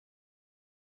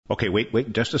Okay,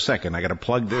 wait, just a second. I gotta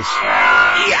plug this.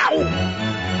 Yow!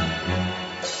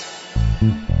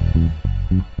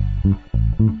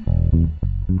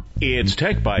 It's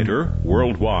TechBiter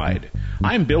Worldwide.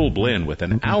 I'm Bill Blinn with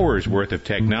an hour's worth of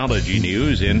technology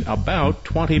news in about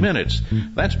 20 minutes.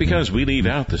 That's because we leave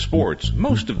out the sports,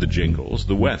 most of the jingles,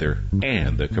 the weather,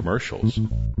 and the commercials.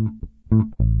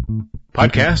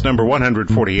 Podcast number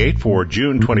 148 for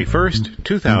June 21st,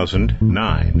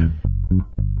 2009.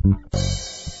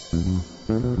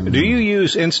 Do you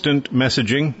use instant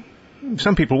messaging?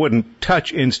 Some people wouldn't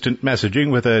touch instant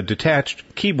messaging with a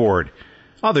detached keyboard.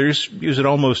 Others use it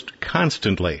almost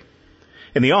constantly.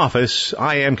 In the office,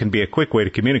 IM can be a quick way to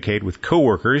communicate with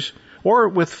coworkers or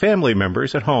with family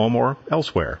members at home or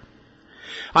elsewhere.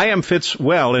 IM fits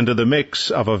well into the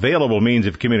mix of available means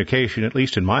of communication, at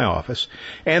least in my office,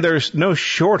 and there's no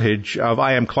shortage of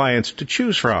IM clients to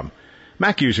choose from.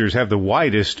 Mac users have the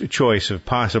widest choice of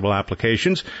possible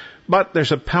applications, but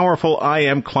there's a powerful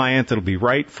IM client that'll be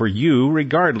right for you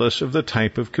regardless of the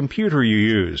type of computer you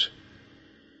use.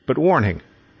 But warning,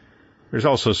 there's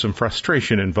also some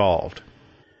frustration involved.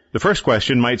 The first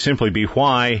question might simply be,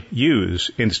 why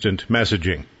use instant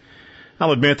messaging?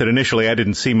 I'll admit that initially I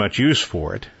didn't see much use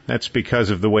for it. That's because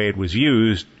of the way it was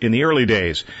used in the early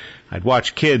days. I'd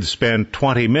watch kids spend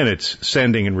 20 minutes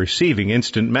sending and receiving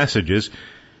instant messages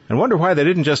and wonder why they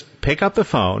didn't just pick up the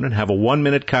phone and have a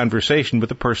 1-minute conversation with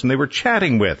the person they were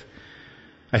chatting with.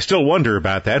 I still wonder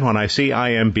about that when I see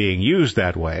IM being used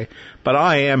that way, but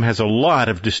IM has a lot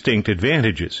of distinct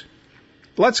advantages.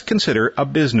 Let's consider a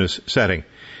business setting.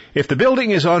 If the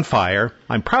building is on fire,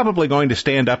 I'm probably going to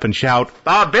stand up and shout,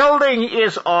 "The building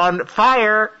is on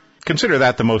fire!" Consider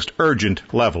that the most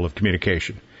urgent level of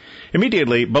communication.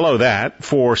 Immediately below that,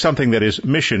 for something that is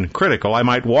mission critical, I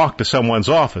might walk to someone's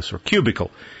office or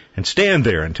cubicle and stand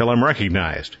there until I'm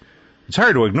recognized. It's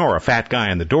hard to ignore a fat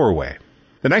guy in the doorway.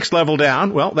 The next level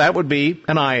down, well, that would be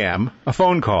an IM, a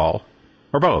phone call,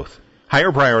 or both.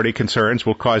 Higher priority concerns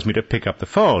will cause me to pick up the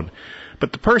phone,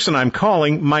 but the person I'm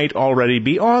calling might already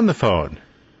be on the phone.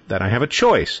 Then I have a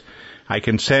choice. I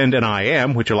can send an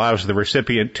IM, which allows the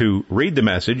recipient to read the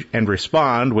message and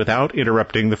respond without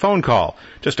interrupting the phone call.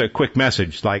 Just a quick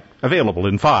message like, "Available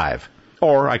in 5."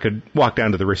 Or I could walk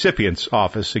down to the recipient's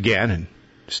office again and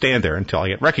stand there until I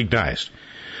get recognized.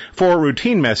 For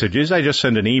routine messages, I just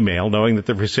send an email knowing that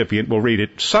the recipient will read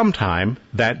it sometime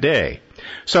that day.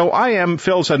 So IM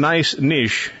fills a nice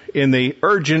niche in the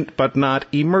urgent but not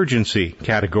emergency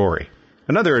category.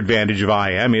 Another advantage of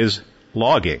IM is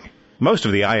logging. Most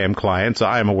of the IM clients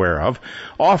I am aware of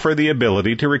offer the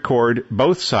ability to record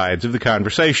both sides of the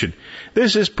conversation.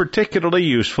 This is particularly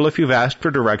useful if you've asked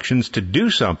for directions to do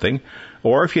something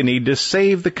or if you need to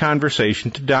save the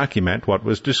conversation to document what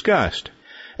was discussed.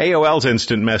 AOL's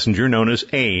instant messenger, known as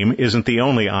AIM, isn't the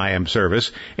only IM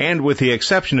service, and with the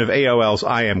exception of AOL's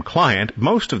IM client,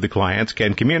 most of the clients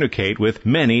can communicate with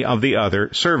many of the other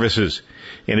services.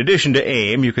 In addition to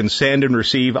AIM, you can send and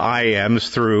receive IMs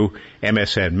through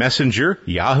MSN Messenger,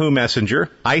 Yahoo Messenger,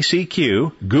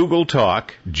 ICQ, Google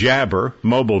Talk, Jabber,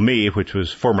 MobileMe, which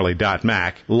was formerly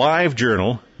 .Mac,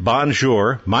 LiveJournal,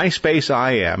 Bonjour, MySpace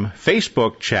IM,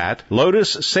 Facebook Chat,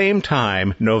 Lotus Same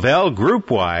Time, Novell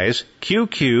Groupwise,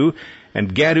 QQ,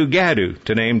 and Gadu Gadu,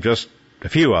 to name just a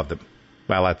few of them.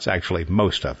 Well, that's actually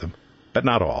most of them, but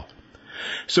not all.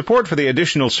 Support for the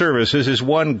additional services is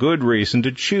one good reason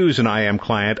to choose an IM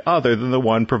client other than the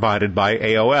one provided by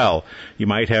AOL. You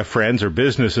might have friends or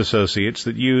business associates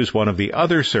that use one of the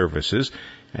other services,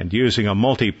 and using a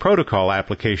multi-protocol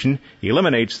application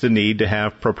eliminates the need to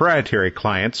have proprietary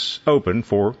clients open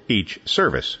for each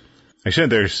service. I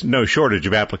said there's no shortage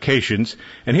of applications,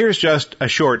 and here's just a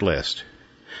short list.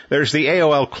 There's the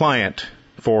AOL client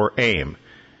for AIM.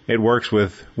 It works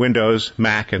with Windows,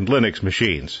 Mac, and Linux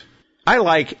machines. I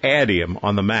like Adium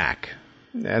on the Mac,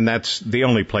 and that's the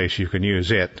only place you can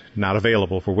use it, not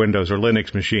available for Windows or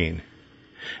Linux machine.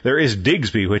 There is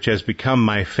Digsby, which has become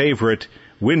my favorite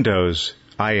Windows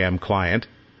IM client.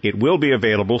 It will be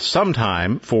available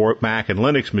sometime for Mac and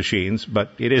Linux machines,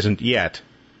 but it isn't yet.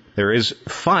 There is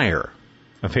Fire,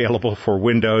 available for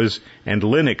Windows and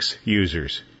Linux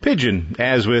users. Pigeon,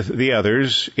 as with the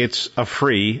others, it's a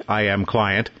free IM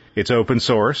client. It's open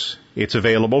source. It's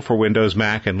available for Windows,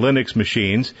 Mac, and Linux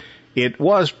machines. It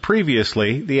was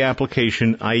previously the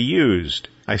application I used.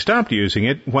 I stopped using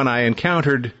it when I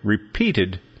encountered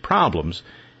repeated problems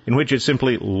in which it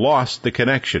simply lost the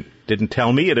connection. Didn't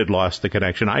tell me it had lost the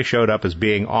connection. I showed up as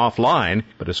being offline,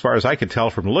 but as far as I could tell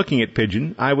from looking at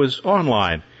Pigeon, I was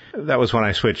online. That was when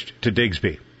I switched to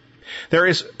Digsby. There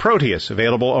is Proteus,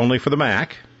 available only for the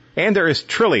Mac. And there is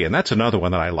Trillian. That's another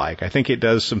one that I like. I think it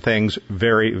does some things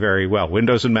very, very well.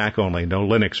 Windows and Mac only, no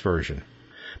Linux version.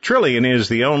 Trillian is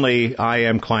the only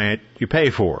IM client you pay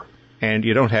for. And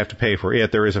you don't have to pay for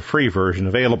it. There is a free version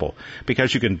available.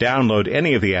 Because you can download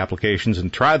any of the applications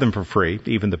and try them for free,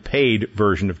 even the paid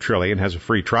version of Trillian has a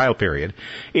free trial period,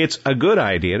 it's a good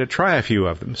idea to try a few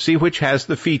of them, see which has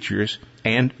the features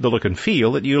and the look and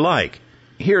feel that you like.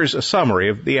 Here's a summary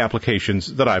of the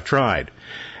applications that I've tried.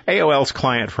 AOL's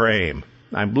client for AIM.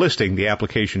 I'm listing the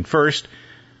application first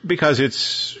because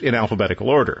it's in alphabetical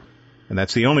order. And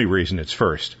that's the only reason it's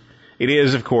first. It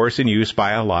is, of course, in use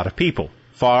by a lot of people.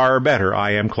 Far better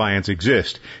IM clients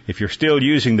exist. If you're still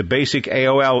using the basic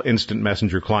AOL Instant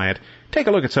Messenger client, take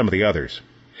a look at some of the others.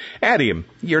 Adium.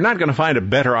 You're not going to find a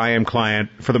better IM client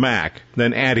for the Mac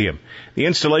than Adium. The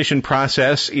installation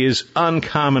process is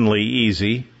uncommonly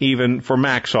easy, even for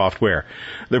Mac software.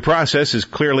 The process is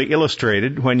clearly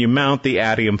illustrated when you mount the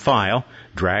Adium file,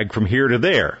 drag from here to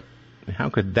there. How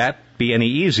could that be any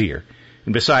easier?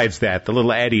 And besides that, the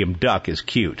little Adium duck is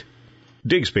cute.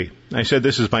 Digsby. I said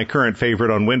this is my current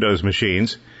favorite on Windows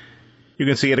machines. You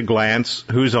can see at a glance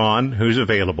who's on, who's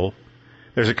available.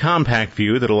 There's a compact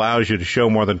view that allows you to show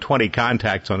more than 20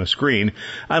 contacts on a screen.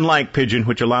 Unlike Pigeon,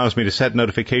 which allows me to set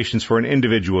notifications for an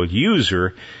individual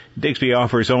user, Digsby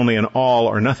offers only an all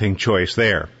or nothing choice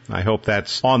there. I hope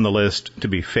that's on the list to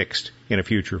be fixed in a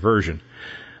future version.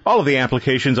 All of the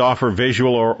applications offer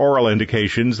visual or oral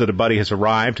indications that a buddy has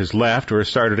arrived, has left, or has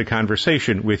started a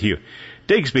conversation with you.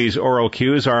 Digsby's oral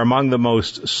cues are among the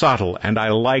most subtle, and I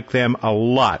like them a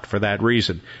lot for that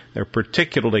reason. They're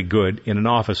particularly good in an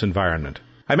office environment.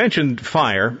 I mentioned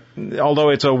Fire. Although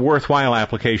it's a worthwhile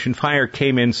application, Fire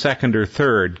came in second or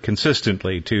third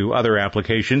consistently to other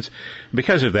applications.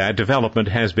 Because of that, development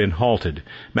has been halted.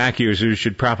 Mac users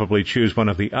should probably choose one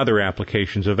of the other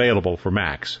applications available for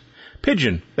Macs.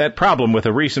 Pigeon, that problem with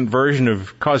a recent version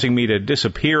of causing me to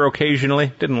disappear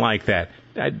occasionally, didn't like that.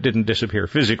 I didn't disappear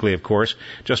physically, of course,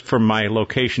 just from my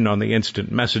location on the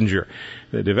Instant Messenger.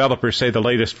 The developers say the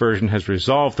latest version has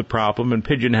resolved the problem, and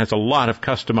Pigeon has a lot of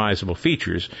customizable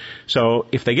features. So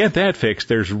if they get that fixed,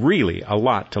 there's really a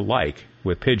lot to like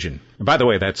with Pigeon. And by the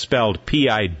way, that's spelled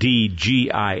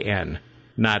P-I-D-G-I-N,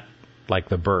 not like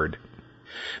the bird.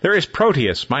 There is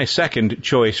Proteus, my second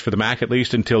choice for the Mac, at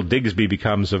least until Digsby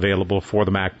becomes available for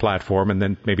the Mac platform, and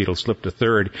then maybe it'll slip to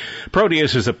third.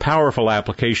 Proteus is a powerful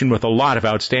application with a lot of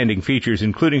outstanding features,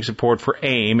 including support for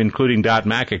AIM, including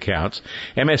 .Mac accounts,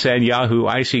 MSN, Yahoo,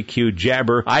 ICQ,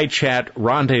 Jabber, iChat,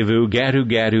 Rendezvous,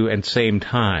 Gadu, and Same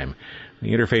Time.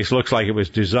 The interface looks like it was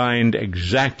designed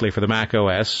exactly for the Mac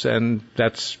OS, and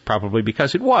that's probably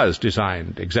because it was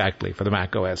designed exactly for the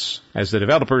Mac OS. As the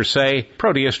developers say,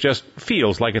 Proteus just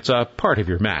feels like it's a part of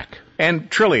your Mac. And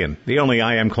Trillian, the only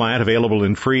IM client available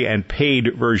in free and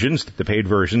paid versions. The paid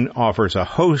version offers a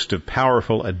host of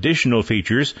powerful additional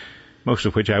features, most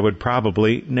of which I would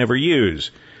probably never use.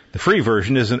 The free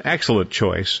version is an excellent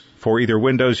choice for either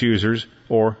Windows users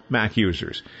or Mac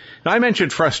users. Now, I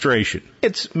mentioned frustration.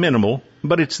 It's minimal,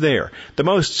 but it's there. The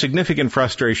most significant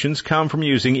frustrations come from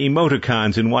using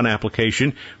emoticons in one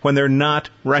application when they're not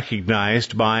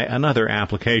recognized by another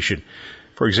application.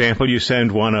 For example, you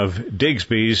send one of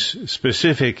Digsby's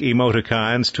specific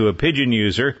emoticons to a Pigeon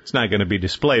user, it's not going to be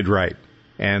displayed right.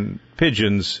 And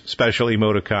Pigeon's special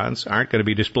emoticons aren't going to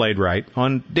be displayed right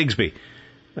on Digsby.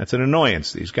 That's an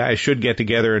annoyance. These guys should get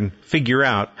together and figure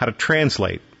out how to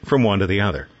translate from one to the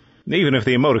other. Even if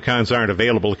the emoticons aren't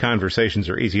available, conversations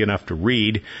are easy enough to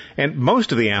read, and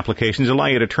most of the applications allow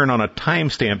you to turn on a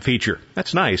timestamp feature.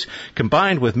 That's nice.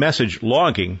 Combined with message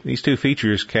logging, these two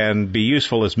features can be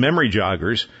useful as memory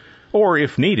joggers, or,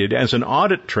 if needed, as an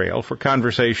audit trail for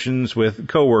conversations with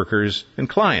coworkers and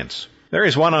clients. There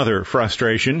is one other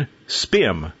frustration,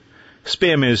 SPIM.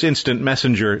 SPIM is Instant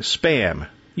Messenger spam.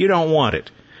 You don't want it.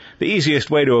 The easiest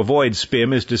way to avoid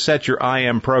spam is to set your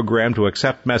IM program to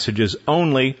accept messages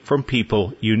only from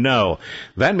people you know.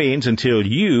 That means until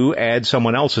you add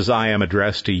someone else's IM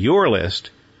address to your list,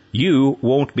 you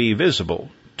won't be visible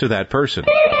to that person.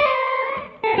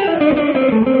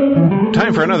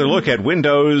 Time for another look at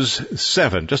Windows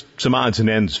 7. Just some odds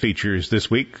and ends features this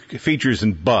week. Features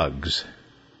and bugs.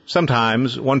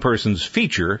 Sometimes one person's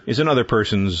feature is another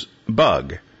person's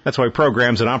bug. That's why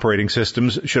programs and operating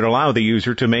systems should allow the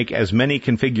user to make as many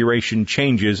configuration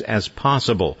changes as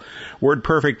possible.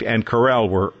 WordPerfect and Corel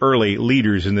were early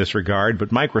leaders in this regard, but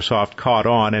Microsoft caught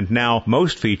on, and now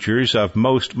most features of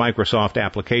most Microsoft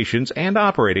applications and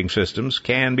operating systems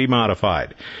can be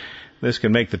modified. This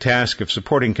can make the task of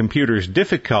supporting computers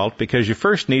difficult because you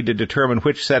first need to determine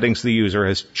which settings the user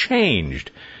has changed.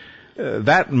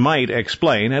 That might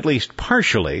explain, at least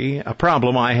partially, a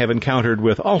problem I have encountered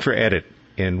with UltraEdit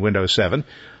in Windows 7.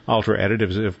 UltraEdit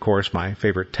is, of course, my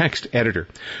favorite text editor.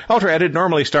 UltraEdit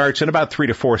normally starts in about 3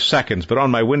 to 4 seconds, but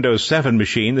on my Windows 7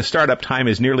 machine, the startup time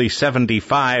is nearly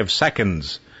 75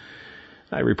 seconds.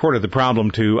 I reported the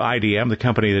problem to IDM, the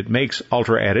company that makes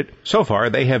UltraEdit. So far,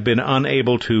 they have been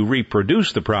unable to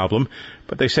reproduce the problem,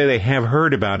 but they say they have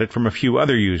heard about it from a few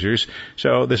other users,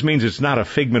 so this means it's not a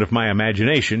figment of my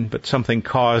imagination, but something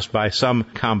caused by some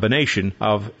combination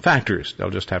of factors. They'll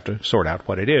just have to sort out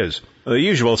what it is. The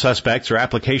usual suspects are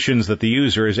applications that the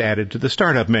user has added to the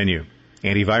startup menu.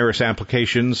 Antivirus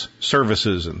applications,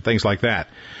 services, and things like that.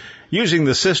 Using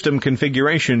the system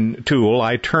configuration tool,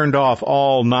 I turned off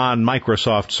all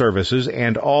non-Microsoft services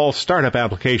and all startup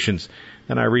applications.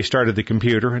 Then I restarted the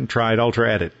computer and tried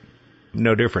UltraEdit.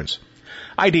 No difference.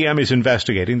 IDM is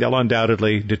investigating. They'll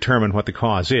undoubtedly determine what the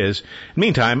cause is.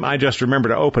 Meantime, I just remember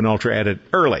to open UltraEdit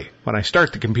early when I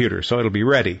start the computer, so it'll be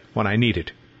ready when I need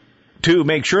it. To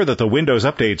make sure that the Windows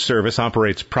Update service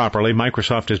operates properly,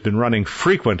 Microsoft has been running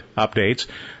frequent updates,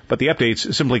 but the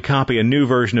updates simply copy a new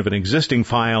version of an existing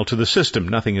file to the system.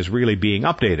 Nothing is really being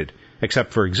updated,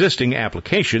 except for existing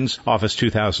applications, Office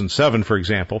 2007, for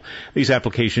example. These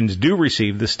applications do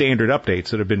receive the standard updates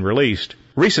that have been released.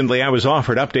 Recently, I was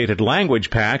offered updated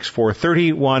language packs for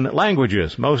 31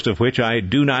 languages, most of which I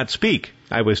do not speak.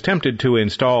 I was tempted to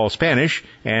install Spanish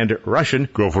and Russian,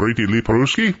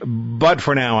 but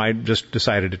for now I just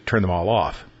decided to turn them all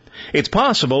off. It's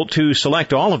possible to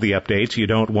select all of the updates you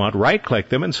don't want, right-click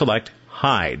them, and select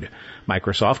Hide.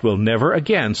 Microsoft will never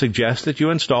again suggest that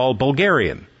you install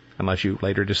Bulgarian, unless you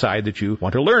later decide that you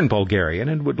want to learn Bulgarian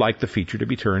and would like the feature to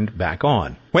be turned back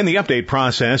on. When the update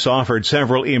process offered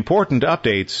several important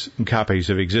updates, copies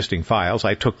of existing files,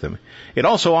 I took them. It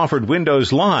also offered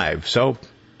Windows Live, so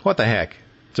what the heck?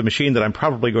 It's a machine that I'm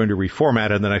probably going to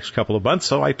reformat in the next couple of months,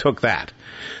 so I took that.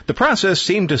 The process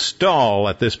seemed to stall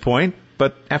at this point,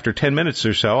 but after 10 minutes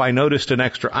or so, I noticed an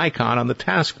extra icon on the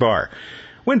taskbar.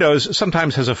 Windows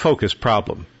sometimes has a focus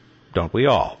problem. Don't we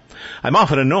all? I'm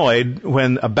often annoyed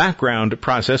when a background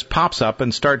process pops up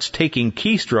and starts taking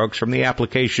keystrokes from the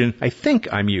application I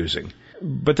think I'm using.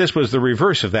 But this was the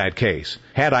reverse of that case.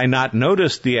 Had I not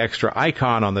noticed the extra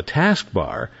icon on the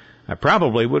taskbar, I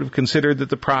probably would have considered that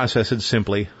the process had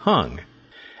simply hung.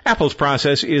 Apple's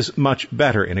process is much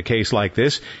better in a case like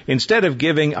this. Instead of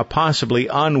giving a possibly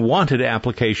unwanted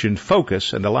application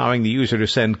focus and allowing the user to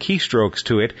send keystrokes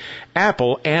to it,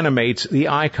 Apple animates the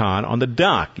icon on the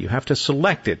dock. You have to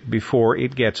select it before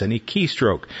it gets any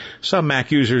keystroke. Some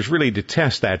Mac users really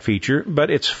detest that feature, but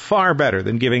it's far better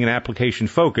than giving an application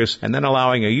focus and then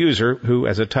allowing a user, who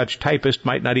as a touch typist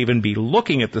might not even be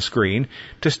looking at the screen,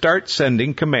 to start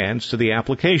sending commands to the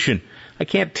application. I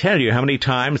can't tell you how many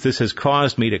times this has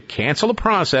caused me to cancel a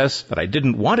process that I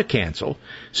didn't want to cancel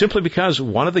simply because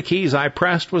one of the keys I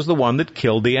pressed was the one that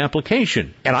killed the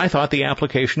application, and I thought the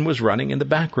application was running in the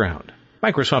background.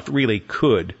 Microsoft really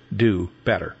could do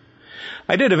better.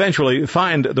 I did eventually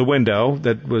find the window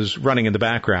that was running in the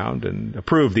background and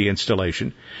approve the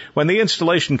installation. When the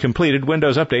installation completed,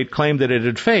 Windows Update claimed that it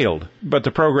had failed, but the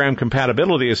Program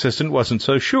Compatibility Assistant wasn't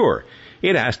so sure.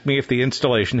 It asked me if the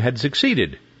installation had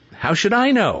succeeded. How should I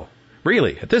know?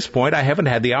 Really, at this point, I haven't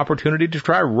had the opportunity to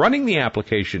try running the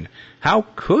application. How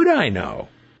could I know?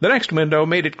 The next window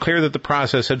made it clear that the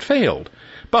process had failed.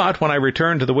 But when I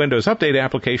returned to the Windows Update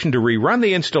application to rerun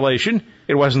the installation,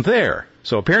 it wasn't there.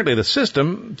 So apparently the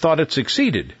system thought it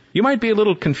succeeded. You might be a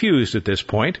little confused at this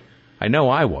point. I know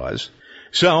I was.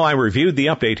 So I reviewed the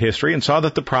update history and saw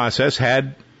that the process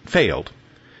had failed.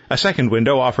 A second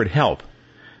window offered help.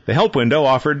 The help window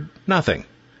offered nothing.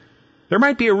 There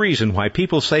might be a reason why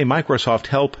people say Microsoft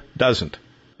Help doesn't.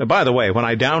 By the way, when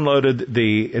I downloaded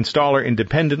the installer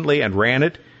independently and ran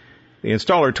it, the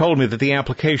installer told me that the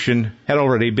application had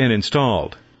already been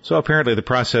installed. So apparently the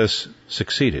process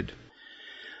succeeded.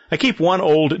 I keep one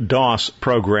old DOS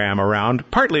program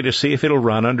around, partly to see if it'll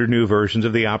run under new versions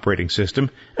of the operating system,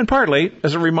 and partly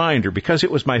as a reminder because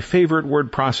it was my favorite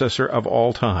word processor of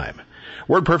all time.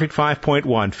 WordPerfect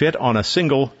 5.1 fit on a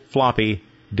single floppy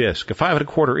disk, a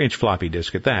 5.25-inch floppy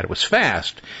disk at that. It was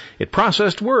fast. It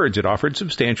processed words. It offered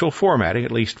substantial formatting,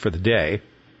 at least for the day.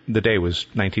 The day was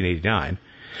 1989.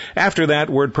 After that,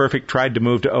 WordPerfect tried to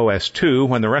move to OS 2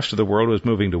 when the rest of the world was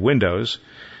moving to Windows.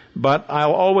 But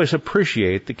I'll always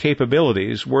appreciate the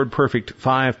capabilities WordPerfect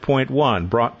 5.1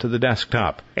 brought to the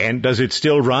desktop. And does it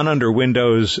still run under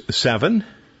Windows 7?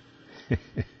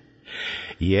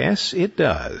 Yes, it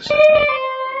does.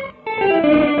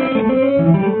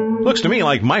 Looks to me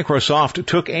like Microsoft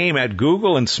took aim at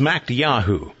Google and smacked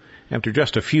Yahoo. After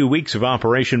just a few weeks of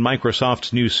operation,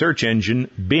 Microsoft's new search engine,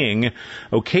 Bing,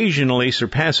 occasionally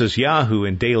surpasses Yahoo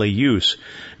in daily use.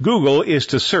 Google is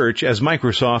to search as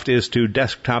Microsoft is to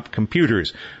desktop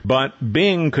computers, but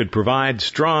Bing could provide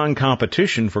strong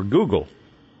competition for Google.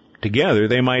 Together,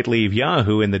 they might leave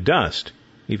Yahoo in the dust,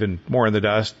 even more in the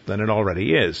dust than it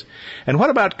already is. And what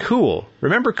about Cool?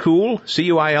 Remember Cool,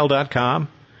 CUIL.com?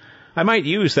 I might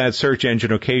use that search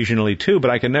engine occasionally too,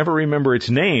 but I can never remember its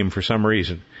name for some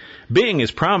reason. Bing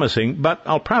is promising, but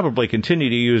I'll probably continue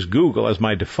to use Google as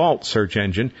my default search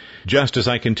engine, just as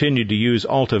I continued to use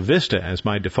Alta Vista as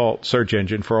my default search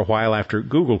engine for a while after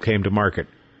Google came to market.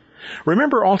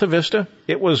 Remember Alta Vista?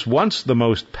 It was once the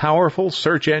most powerful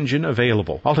search engine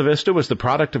available. Alta Vista was the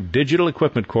product of Digital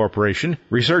Equipment Corporation.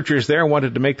 Researchers there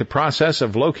wanted to make the process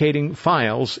of locating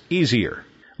files easier.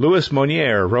 Louis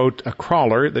Monnier wrote a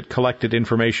crawler that collected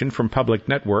information from public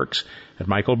networks, and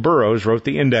Michael Burrows wrote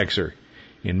the indexer.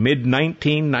 In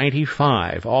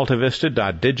mid-1995,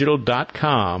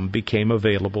 AltaVista.digital.com became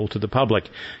available to the public.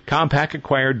 Compaq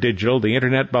acquired Digital, the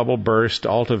Internet bubble burst,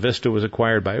 Alta Vista was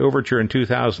acquired by Overture in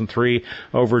 2003,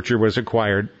 Overture was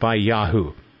acquired by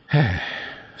Yahoo.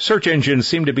 Search engines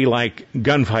seem to be like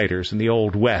gunfighters in the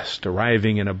Old West,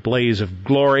 arriving in a blaze of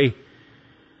glory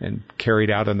and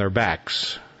carried out on their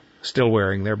backs, still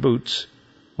wearing their boots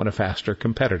when a faster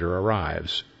competitor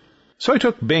arrives. So I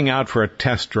took Bing out for a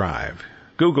test drive.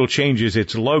 Google changes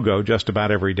its logo just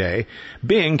about every day.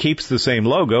 Bing keeps the same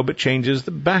logo but changes the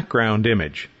background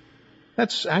image.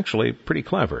 That's actually pretty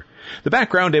clever. The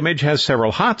background image has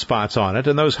several hotspots on it,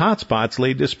 and those hotspots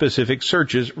lead to specific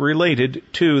searches related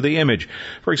to the image.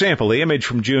 For example, the image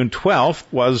from June 12th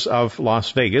was of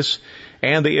Las Vegas,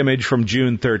 and the image from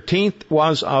June 13th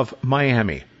was of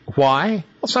Miami. Why?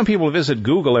 Well, some people visit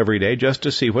Google every day just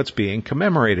to see what's being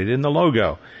commemorated in the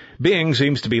logo. Bing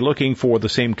seems to be looking for the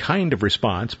same kind of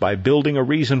response by building a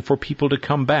reason for people to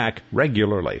come back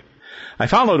regularly. I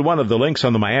followed one of the links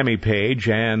on the Miami page,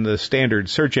 and the standard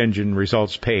search engine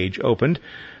results page opened.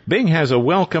 Bing has a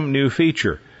welcome new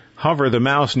feature. Hover the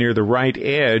mouse near the right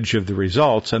edge of the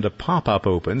results and a pop-up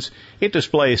opens. It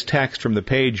displays text from the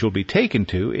page you'll be taken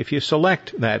to if you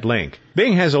select that link.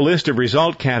 Bing has a list of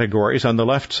result categories on the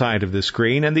left side of the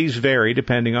screen, and these vary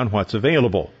depending on what's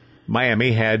available.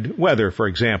 Miami had weather, for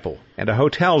example, and a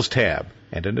hotels tab,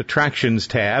 and an attractions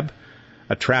tab,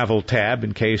 a travel tab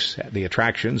in case the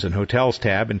attractions and hotels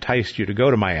tab enticed you to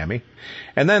go to Miami.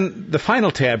 And then the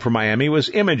final tab for Miami was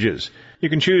images. You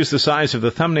can choose the size of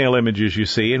the thumbnail images you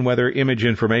see and whether image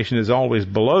information is always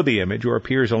below the image or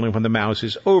appears only when the mouse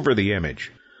is over the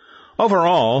image.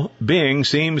 Overall, Bing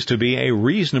seems to be a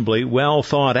reasonably well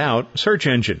thought out search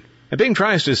engine. And Bing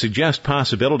tries to suggest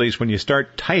possibilities when you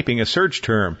start typing a search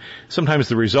term. Sometimes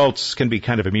the results can be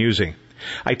kind of amusing.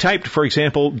 I typed, for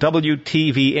example,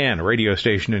 WTVN, a radio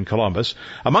station in Columbus.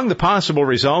 Among the possible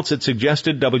results, it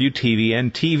suggested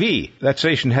WTVN TV. That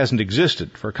station hasn't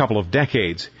existed for a couple of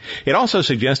decades. It also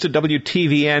suggested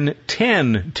WTVN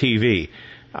 10 TV.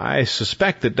 I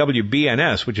suspect that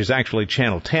WBNS, which is actually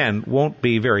Channel 10, won't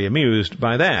be very amused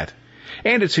by that.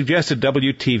 And it suggested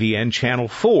WTVN Channel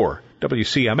 4.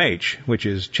 WCMH, which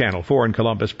is Channel 4 in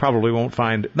Columbus, probably won't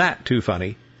find that too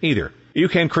funny either. You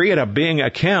can create a Bing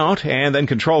account and then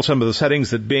control some of the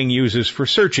settings that Bing uses for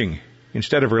searching.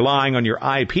 Instead of relying on your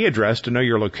IP address to know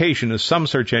your location as some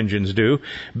search engines do,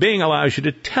 Bing allows you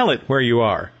to tell it where you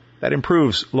are. That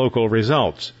improves local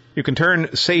results. You can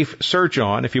turn Safe Search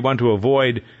on if you want to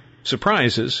avoid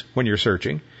surprises when you're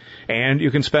searching, and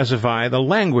you can specify the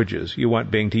languages you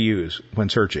want Bing to use when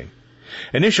searching.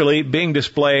 Initially, Bing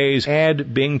displays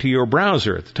Add Bing to your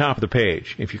browser at the top of the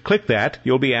page. If you click that,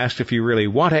 you'll be asked if you really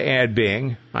want to add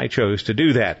Bing. I chose to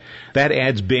do that. That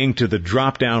adds Bing to the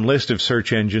drop-down list of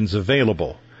search engines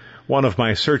available. One of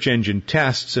my search engine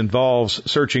tests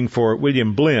involves searching for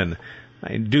William Blinn.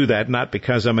 I do that not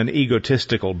because I'm an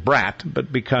egotistical brat, but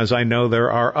because I know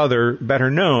there are other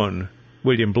better-known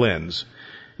William Blinns.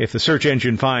 If the search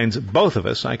engine finds both of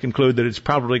us, I conclude that it's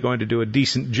probably going to do a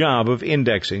decent job of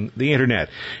indexing the Internet.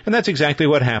 And that's exactly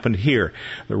what happened here.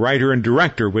 The writer and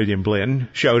director, William Blinn,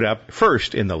 showed up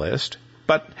first in the list.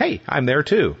 But hey, I'm there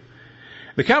too.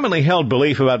 The commonly held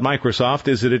belief about Microsoft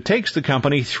is that it takes the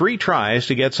company 3 tries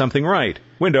to get something right.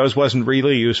 Windows wasn't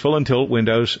really useful until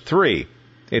Windows 3.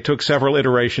 It took several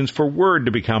iterations for Word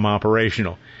to become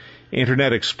operational.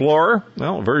 Internet Explorer,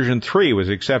 well, version 3 was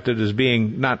accepted as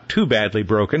being not too badly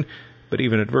broken, but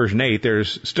even at version 8,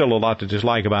 there's still a lot to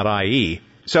dislike about IE.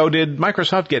 So did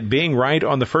Microsoft get Bing right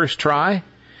on the first try?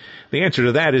 The answer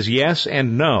to that is yes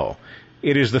and no.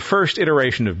 It is the first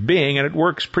iteration of Bing, and it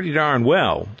works pretty darn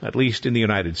well, at least in the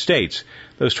United States.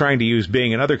 Those trying to use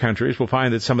Bing in other countries will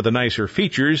find that some of the nicer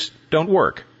features don't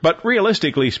work. But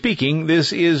realistically speaking,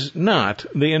 this is not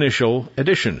the initial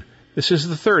edition. This is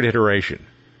the third iteration.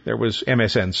 There was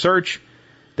MSN Search,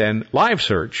 then Live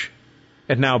Search,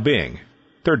 and now Bing.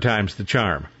 Third time's the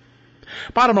charm.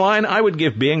 Bottom line, I would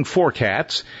give Bing 4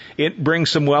 cats. It brings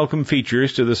some welcome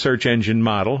features to the search engine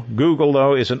model. Google,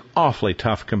 though, is an awfully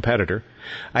tough competitor.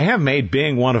 I have made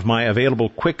Bing one of my available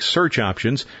quick search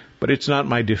options, but it's not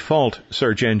my default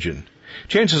search engine.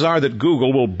 Chances are that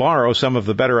Google will borrow some of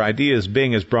the better ideas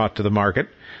Bing has brought to the market,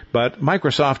 but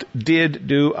Microsoft did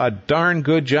do a darn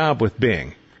good job with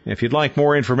Bing. If you'd like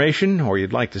more information or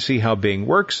you'd like to see how Bing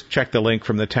works, check the link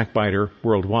from the TechBiter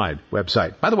Worldwide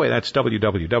website. By the way, that's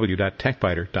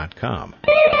www.techbiter.com.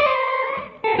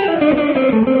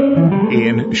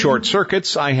 In short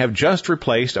circuits, I have just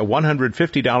replaced a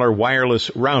 $150 wireless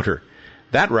router.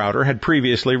 That router had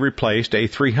previously replaced a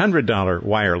 $300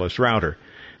 wireless router.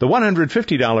 The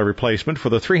 $150 replacement for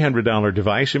the $300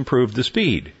 device improved the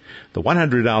speed. The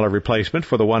 $100 replacement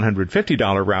for the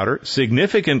 $150 router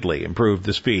significantly improved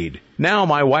the speed. Now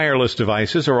my wireless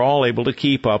devices are all able to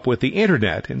keep up with the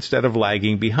Internet instead of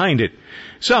lagging behind it.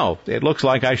 So it looks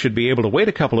like I should be able to wait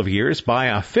a couple of years, buy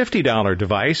a $50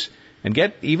 device, and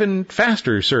get even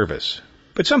faster service.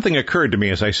 But something occurred to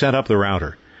me as I set up the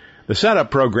router. The setup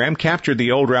program captured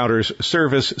the old router's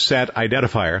service set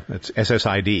identifier, that's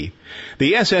SSID.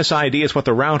 The SSID is what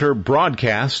the router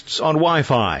broadcasts on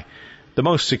Wi-Fi. The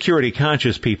most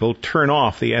security-conscious people turn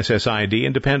off the SSID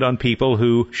and depend on people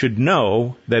who should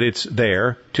know that it's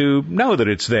there to know that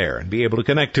it's there and be able to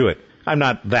connect to it. I'm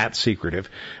not that secretive,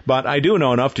 but I do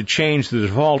know enough to change the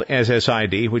default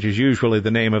SSID, which is usually the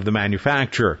name of the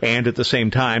manufacturer, and at the same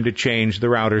time to change the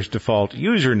router's default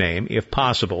username, if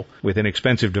possible. With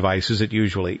inexpensive devices, it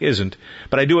usually isn't,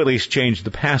 but I do at least change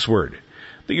the password.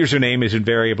 The username is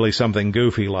invariably something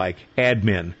goofy like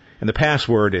admin, and the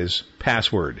password is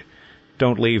password.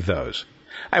 Don't leave those.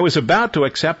 I was about to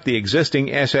accept the existing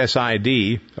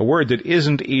SSID, a word that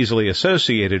isn't easily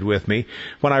associated with me,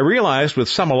 when I realized with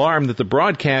some alarm that the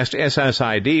broadcast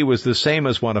SSID was the same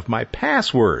as one of my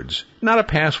passwords. Not a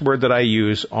password that I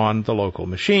use on the local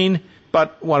machine,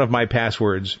 but one of my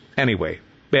passwords anyway.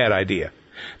 Bad idea.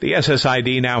 The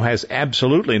SSID now has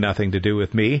absolutely nothing to do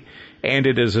with me, and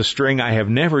it is a string I have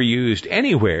never used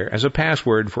anywhere as a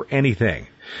password for anything.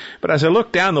 But as I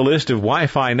look down the list of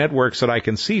Wi-Fi networks that I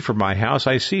can see from my house,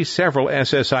 I see several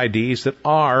SSIDs that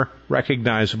are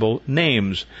recognizable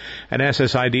names. An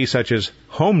SSID such as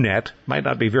HomeNet might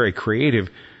not be very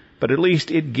creative, but at least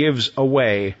it gives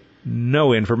away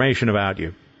no information about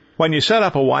you. When you set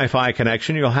up a Wi-Fi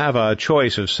connection, you'll have a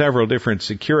choice of several different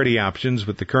security options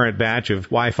with the current batch of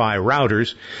Wi-Fi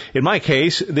routers. In my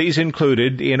case, these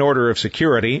included, in order of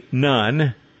security,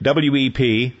 None,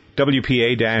 WEP,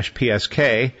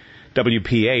 WPA-PSK,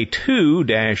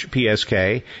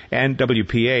 WPA2-PSK, and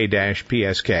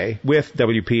WPA-PSK with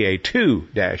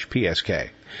WPA2-PSK.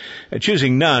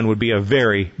 Choosing None would be a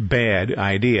very bad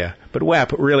idea, but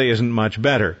WEP really isn't much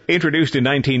better. Introduced in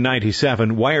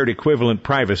 1997, Wired Equivalent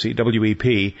Privacy,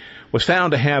 WEP, was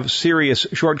found to have serious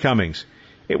shortcomings.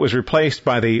 It was replaced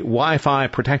by the Wi-Fi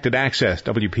Protected Access,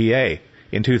 WPA,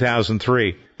 in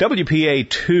 2003.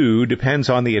 WPA2 depends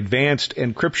on the Advanced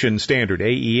Encryption Standard,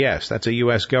 AES. That's a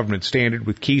U.S. government standard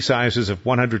with key sizes of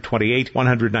 128,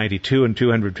 192, and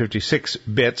 256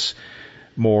 bits.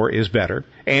 More is better.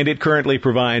 And it currently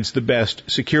provides the best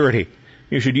security.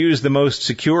 You should use the most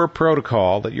secure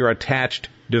protocol that your attached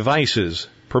devices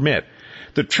permit.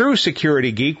 The true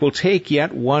security geek will take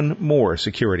yet one more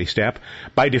security step.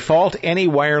 By default, any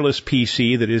wireless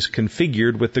PC that is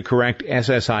configured with the correct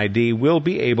SSID will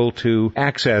be able to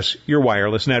access your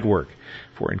wireless network.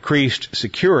 For increased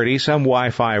security, some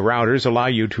Wi-Fi routers allow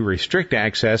you to restrict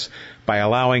access by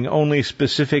allowing only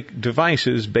specific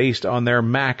devices based on their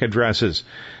MAC addresses.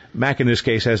 MAC in this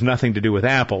case has nothing to do with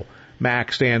Apple.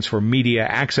 MAC stands for Media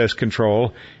Access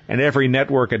Control, and every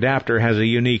network adapter has a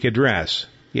unique address.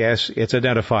 Yes, it's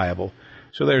identifiable.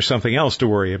 So there's something else to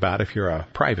worry about if you're a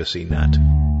privacy nut.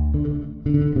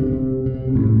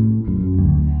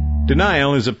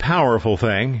 Denial is a powerful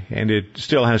thing, and it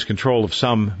still has control of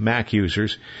some Mac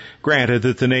users. Granted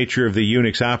that the nature of the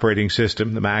Unix operating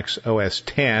system, the Mac's OS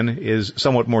X, is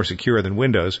somewhat more secure than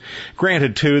Windows.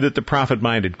 Granted, too, that the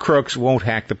profit-minded crooks won't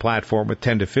hack the platform with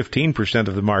 10 to 15%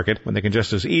 of the market when they can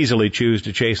just as easily choose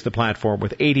to chase the platform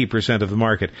with 80% of the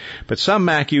market. But some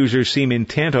Mac users seem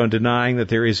intent on denying that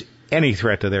there is any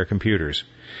threat to their computers.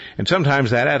 And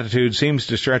sometimes that attitude seems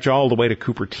to stretch all the way to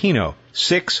Cupertino.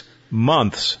 6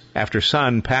 months after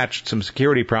Sun patched some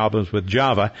security problems with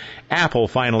Java, Apple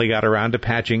finally got around to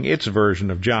patching its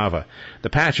version of Java. The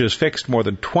patches fixed more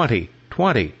than 20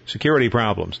 security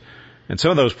problems, and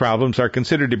some of those problems are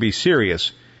considered to be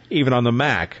serious, even on the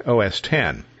Mac OS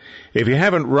X. If you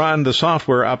haven't run the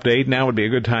software update, now would be a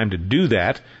good time to do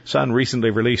that. Sun recently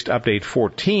released Update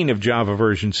 14 of Java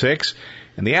version 6,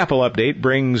 and the Apple update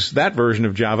brings that version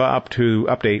of Java up to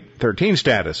Update 13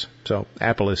 status. So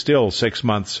Apple is still 6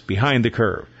 months behind the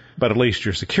curve. But at least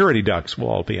your security ducks will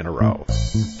all be in a row.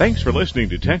 Thanks for listening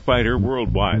to TechBiter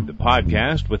Worldwide, the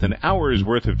podcast with an hour's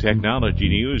worth of technology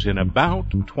news in about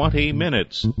 20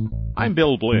 minutes. I'm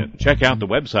Bill Blinn. Check out the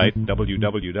website,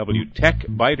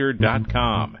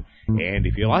 www.techbiter.com. And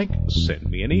if you like, send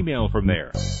me an email from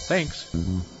there. Thanks.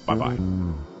 Bye-bye.